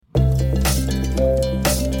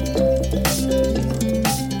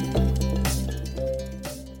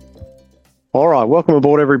All right, welcome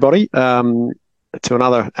aboard, everybody, to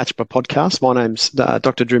another ACHPA podcast. My name's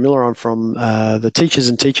Dr. Drew Miller. I'm from the Teachers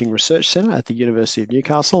and Teaching Research Centre at the University of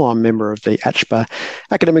Newcastle. I'm a member of the ACHPA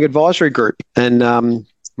Academic Advisory Group, and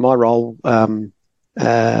my role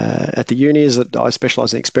at the uni is that I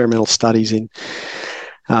specialise in experimental studies in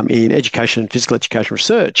education and physical education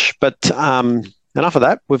research. But enough of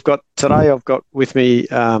that. I've got with me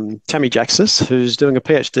Tammy Jaxis, who's doing a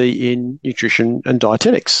PhD in nutrition and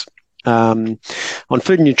dietetics on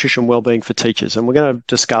food and nutrition wellbeing for teachers. And we're going to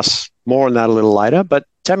discuss more on that a little later. But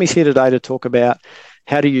Tammy's here today to talk about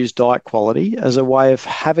how to use diet quality as a way of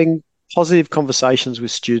having positive conversations with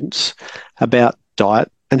students about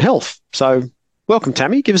diet and health. So welcome,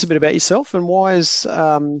 Tammy. Give us a bit about yourself and why is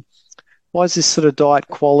this sort of diet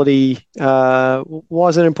quality, why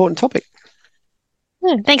is it an important topic?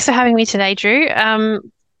 Thanks for having me today, Drew.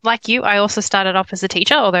 Like you, I also started off as a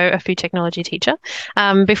teacher, although a food technology teacher,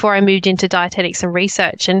 before I moved into dietetics and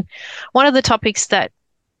research. And one of the topics that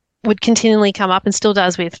would continually come up and still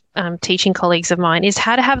does with teaching colleagues of mine is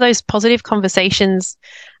how to have those positive conversations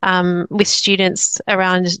with students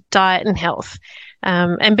around diet and health,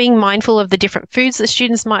 and being mindful of the different foods that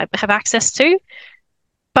students might have access to.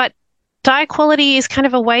 But diet quality is kind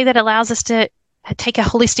of a way that allows us to take a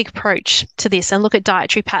holistic approach to this and look at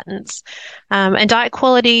dietary patterns. And diet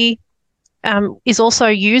quality is also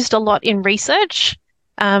used a lot in research,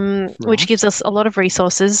 which gives us a lot of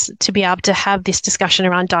resources to be able to have this discussion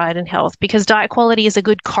around diet and health, because diet quality is a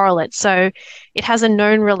good correlate. So it has a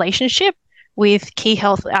known relationship with key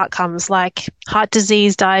health outcomes like heart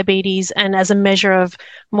disease, diabetes, and as a measure of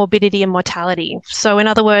morbidity and mortality. So in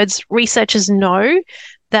other words, researchers know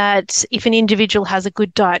that if an individual has a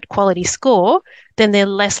good diet quality score, then they're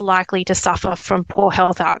less likely to suffer from poor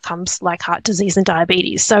health outcomes like heart disease and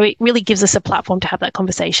diabetes. So it really gives us a platform to have that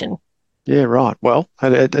conversation. Yeah, right. Well,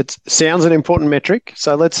 it sounds an important metric.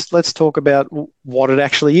 So let's talk about what it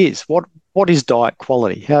actually is. What is diet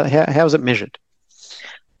quality? How is it measured?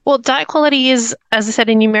 Well, diet quality is, as I said,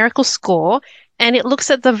 a numerical score, and it looks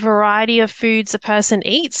at the variety of foods a person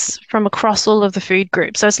eats from across all of the food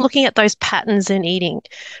groups. So it's looking at those patterns in eating.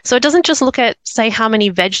 So it doesn't just look at, say, how many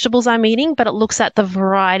vegetables I'm eating, but it looks at the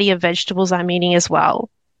variety of vegetables I'm eating as well.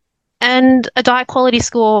 And a diet quality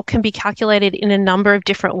score can be calculated in a number of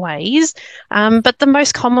different ways. But the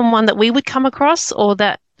most common one that we would come across, or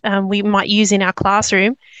that we might use in our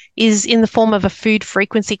classroom, is in the form of a food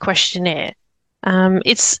frequency questionnaire.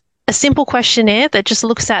 It's a simple questionnaire that just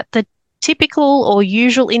looks at the typical or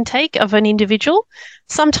usual intake of an individual,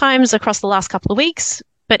 sometimes across the last couple of weeks,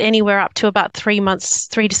 but anywhere up to about 3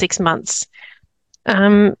 to 6 months.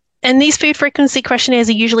 And these food frequency questionnaires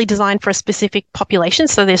are usually designed for a specific population,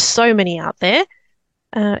 so there's so many out there.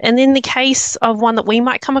 And in the case of one that we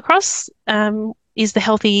might come across, is the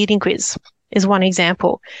healthy eating quiz, is one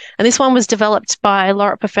example. And this one was developed by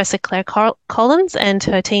Laureate Professor Claire Collins and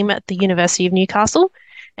her team at the University of Newcastle.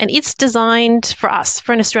 And it's designed for us,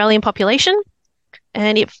 for an Australian population,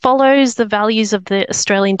 and it follows the values of the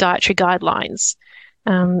Australian dietary guidelines.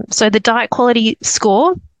 So the diet quality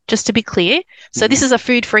score, just to be clear, so this is a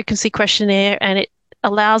food frequency questionnaire, and it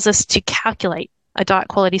allows us to calculate a diet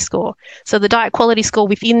quality score. So the diet quality score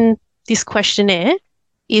within this questionnaire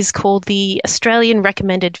is called the Australian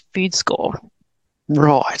Recommended Food Score.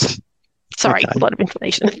 Right. Sorry, Okay. a lot of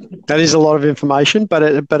information. That is a lot of information,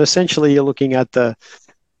 but essentially you're looking at the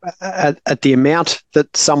amount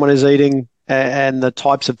that someone is eating and the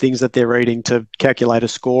types of things that they're eating to calculate a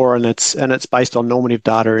score, and it's based on normative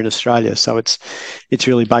data in Australia. So it's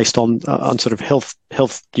really based on sort of health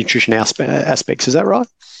nutrition aspects. Is that right?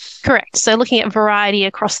 Correct. So looking at variety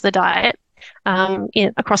across the diet,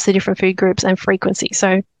 across the different food groups and frequency.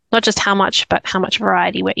 So not just how much, but how much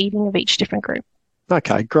variety we're eating of each different group.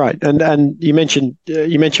 Okay, great. And you mentioned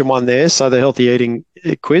one there. So the healthy eating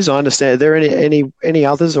quiz. I understand. Are there any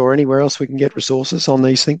others or anywhere else we can get resources on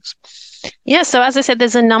these things? Yeah, so as I said,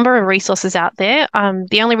 there's a number of resources out there.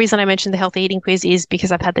 The only reason I mentioned the healthy eating quiz is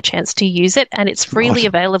because I've had the chance to use it, and it's freely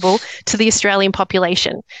available to the Australian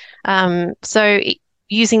population.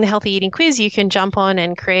 Using the healthy eating quiz, you can jump on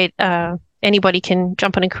and create. Anybody can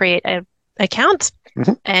jump on and create an account.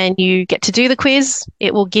 Mm-hmm. And you get to do the quiz.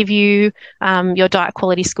 It will give you your diet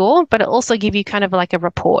quality score, but it also give you kind of like a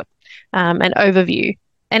report, an overview.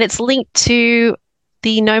 And it's linked to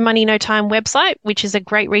the No Money, No Time website, which is a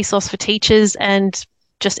great resource for teachers and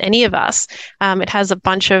just any of us. It has a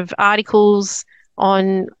bunch of articles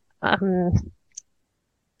on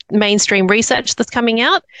mainstream research that's coming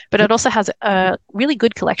out, but it also has a really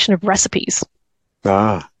good collection of recipes.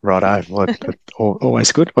 Righto. Well,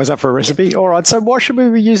 always good. Always up for a recipe. All right. So why should we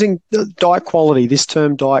be using diet quality, this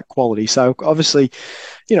term diet quality? So obviously,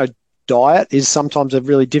 you know, diet is sometimes a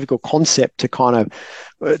really difficult concept to kind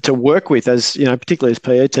of to work with as, particularly as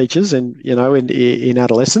PE teachers and, in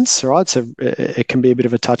adolescence, right? So it can be a bit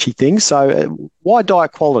of a touchy thing. So why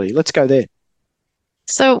diet quality? Let's go there.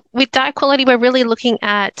 So with diet quality, we're really looking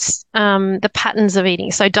at the patterns of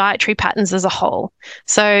eating, so dietary patterns as a whole.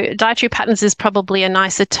 So dietary patterns is probably a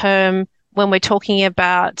nicer term when we're talking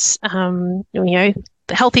about,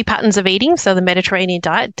 the healthy patterns of eating. So the Mediterranean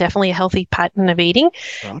diet, definitely a healthy pattern of eating.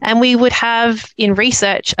 Right. And we would have in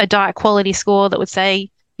research a diet quality score that would say,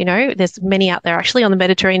 there's many out there actually on the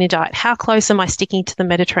Mediterranean diet. How close am I sticking to the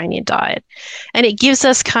Mediterranean diet? And it gives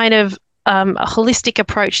us kind of a holistic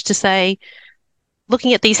approach to say,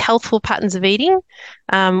 looking at these healthful patterns of eating,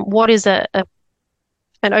 what is an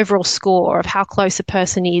overall score of how close a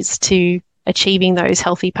person is to achieving those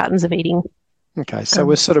healthy patterns of eating? Okay, so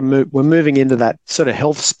we're sort of we're moving into that sort of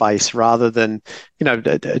health space rather than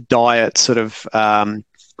diet sort of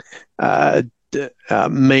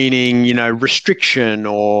meaning restriction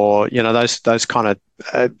or those kind of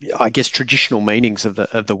I guess traditional meanings of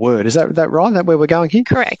the word. Is that right? That where we're going here?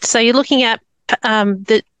 Correct. So you're looking at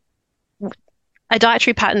a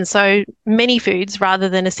dietary pattern, so many foods rather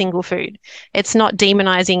than a single food. It's not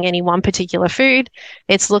demonizing any one particular food.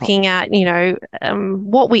 It's looking at,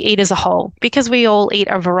 what we eat as a whole, because we all eat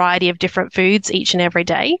a variety of different foods each and every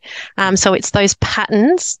day. So it's those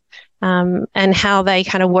patterns and how they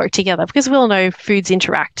kind of work together, because we all know foods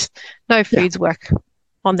interact. No foods work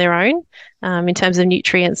on their own in terms of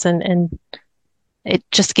nutrients, and it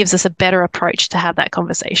just gives us a better approach to have that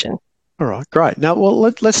conversation. All right, great. Now, well,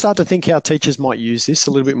 let's start to think how teachers might use this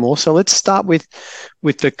a little bit more. So let's start with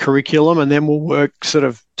the curriculum, and then we'll work sort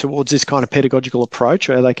of towards this kind of pedagogical approach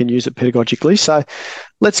where they can use it pedagogically. So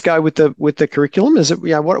let's go with the curriculum. Is it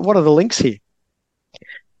what are the links here?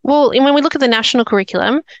 Well, when we look at the national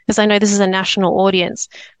curriculum, because I know this is a national audience,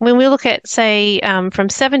 when we look at, say, from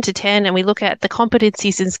 7 to 10, and we look at the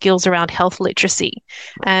competencies and skills around health literacy,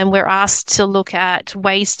 and we're asked to look at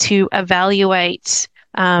ways to evaluate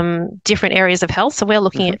different areas of health. So we're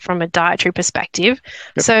looking at it from a dietary perspective.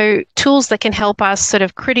 Yep. So tools that can help us sort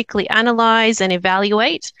of critically analyze and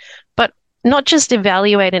evaluate, but not just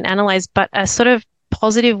evaluate and analyze, but a sort of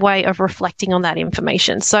positive way of reflecting on that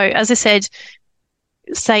information. So as I said,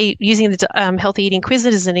 say using the healthy eating quiz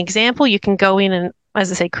as an example, you can go in and,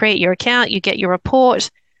 as I say, create your account, you get your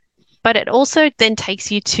report, but it also then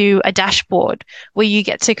takes you to a dashboard where you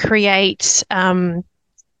get to create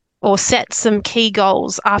or set some key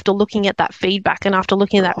goals after looking at that feedback and after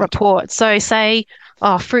looking at that report. So say,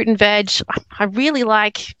 fruit and veg, I really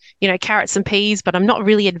like, carrots and peas, but I'm not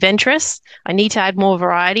really adventurous. I need to add more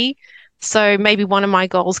variety. So maybe one of my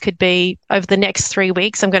goals could be over the next 3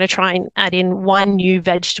 weeks, I'm going to try and add in one new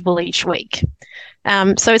vegetable each week.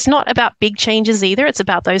 So it's not about big changes either. It's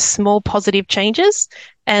about those small positive changes.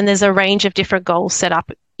 And there's a range of different goals set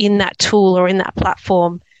up in that tool or in that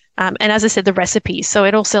platform. And as I said, the recipes. So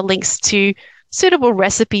it also links to suitable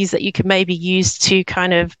recipes that you can maybe use to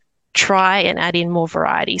kind of try and add in more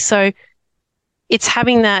variety. So it's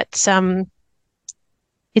having that,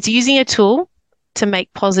 it's using a tool to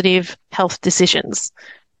make positive health decisions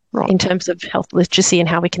in terms of health literacy and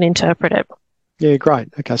how we can interpret it. Yeah, great.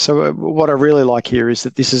 Okay, so what I really like here is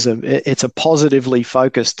that this is it's a positively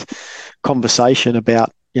focused conversation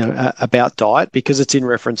about about diet, because it's in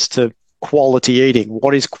reference to quality eating.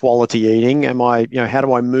 What is quality eating? How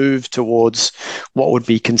do I move towards what would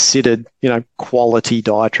be considered, quality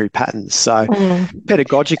dietary patterns? So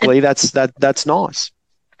pedagogically, that's nice.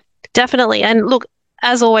 Definitely. And look,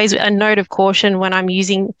 as always, a note of caution when I'm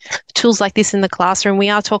using tools like this in the classroom, we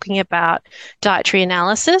are talking about dietary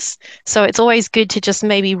analysis. So it's always good to just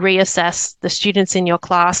maybe reassess the students in your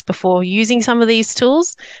class before using some of these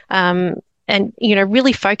tools. And,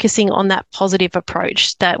 really focusing on that positive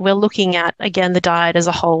approach that we're looking at, again, the diet as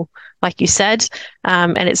a whole, like you said.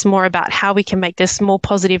 And it's more about how we can make this more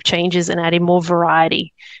positive changes and add in more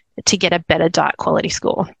variety to get a better diet quality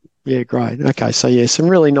score. Yeah, great. Okay, so yeah, some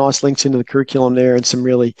really nice links into the curriculum there, and some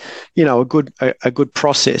really, a good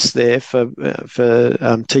process there for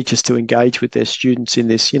teachers to engage with their students in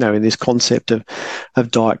this, in this concept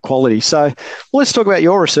of diet quality. So, well, let's talk about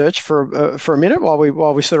your research for a minute while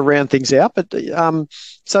we sort of round things out. But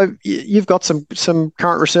so you've got some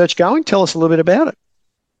current research going. Tell us a little bit about it.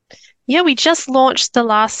 Yeah, we just launched the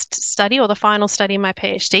last study, or the final study in my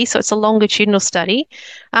PhD. So it's a longitudinal study,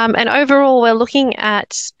 and overall, we're looking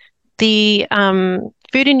at the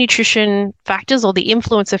food and nutrition factors, or the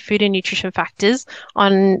influence of food and nutrition factors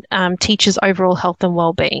on teachers' overall health and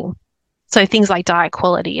well-being. So things like diet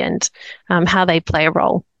quality and how they play a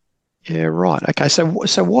role. Yeah, right. Okay, so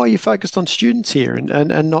why are you focused on students here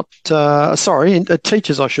and not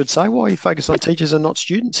teachers, I should say? Why are you focused on teachers and not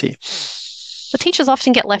students here? The teachers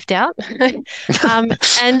often get left out,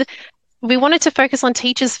 and we wanted to focus on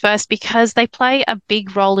teachers first because they play a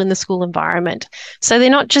big role in the school environment. So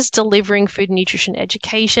they're not just delivering food and nutrition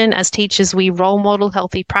education. As teachers, we role model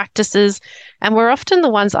healthy practices, and we're often the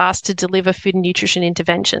ones asked to deliver food and nutrition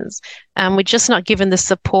interventions. We're just not given the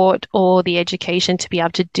support or the education to be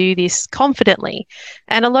able to do this confidently.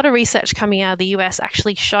 And a lot of research coming out of the US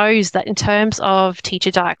actually shows that in terms of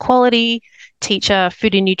teacher diet quality, teacher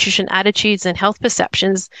food and nutrition attitudes and health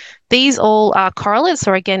perceptions, these all are correlates,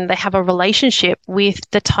 or again, they have a relationship with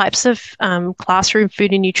the types of classroom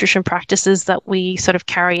food and nutrition practices that we sort of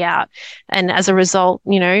carry out. And as a result,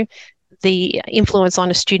 the influence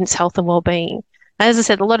on a student's health and well-being. As I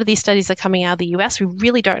said, a lot of these studies are coming out of the US. We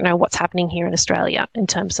really don't know what's happening here in Australia in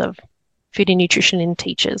terms of food and nutrition in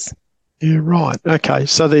teachers. Yeah, right. Okay.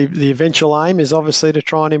 So the eventual aim is obviously to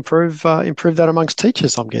try and improve that amongst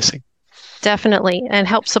teachers, I'm guessing. Definitely, and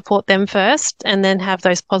help support them first, and then have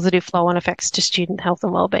those positive flow-on effects to student health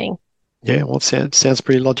and well-being. Yeah, well, it sounds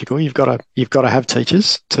pretty logical. You've got to have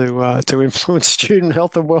teachers to influence student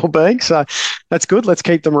health and well-being. So that's good. Let's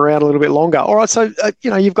keep them around a little bit longer. All right. So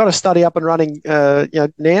you've got a study up and running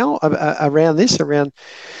now around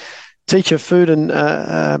teacher food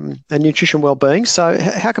and nutrition well-being. So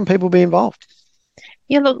how can people be involved?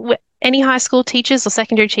 Yeah, look, any high school teachers or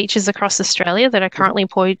secondary teachers across Australia that are currently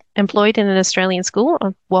employed in an Australian school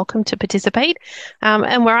are welcome to participate.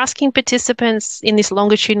 And we're asking participants in this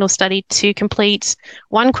longitudinal study to complete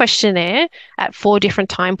one questionnaire at 4 different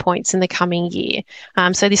time points in the coming year.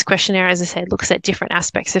 So this questionnaire, as I said, looks at different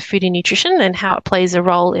aspects of food and nutrition and how it plays a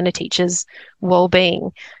role in a teacher's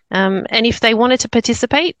well-being. And if they wanted to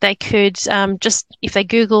participate, they could if they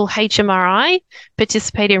Google HMRI,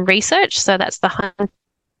 participate in research. So that's the Hunter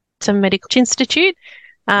Medical Institute.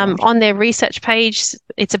 On their research page,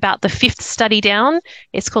 it's about the 5th study down.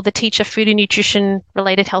 It's called the Teacher Food and Nutrition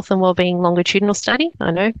Related Health and Wellbeing Longitudinal Study.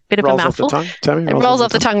 I know, bit of a mouthful. It rolls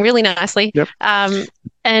off the tongue really nicely. Yep.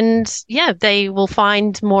 And yeah, they will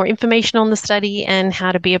find more information on the study and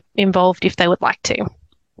how to be involved if they would like to.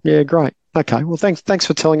 Yeah, great. Okay, well, thanks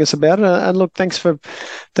for telling us about it, and look, thanks for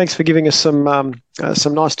giving us some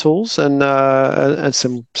nice tools and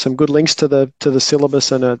some good links to the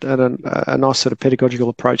syllabus and a nice sort of pedagogical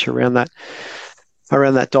approach around that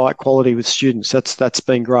diet quality with students. That's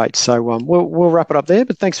been great. So we'll wrap it up there.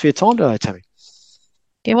 But thanks for your time today, Tammy.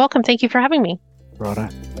 You're welcome. Thank you for having me. Righto.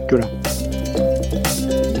 Good.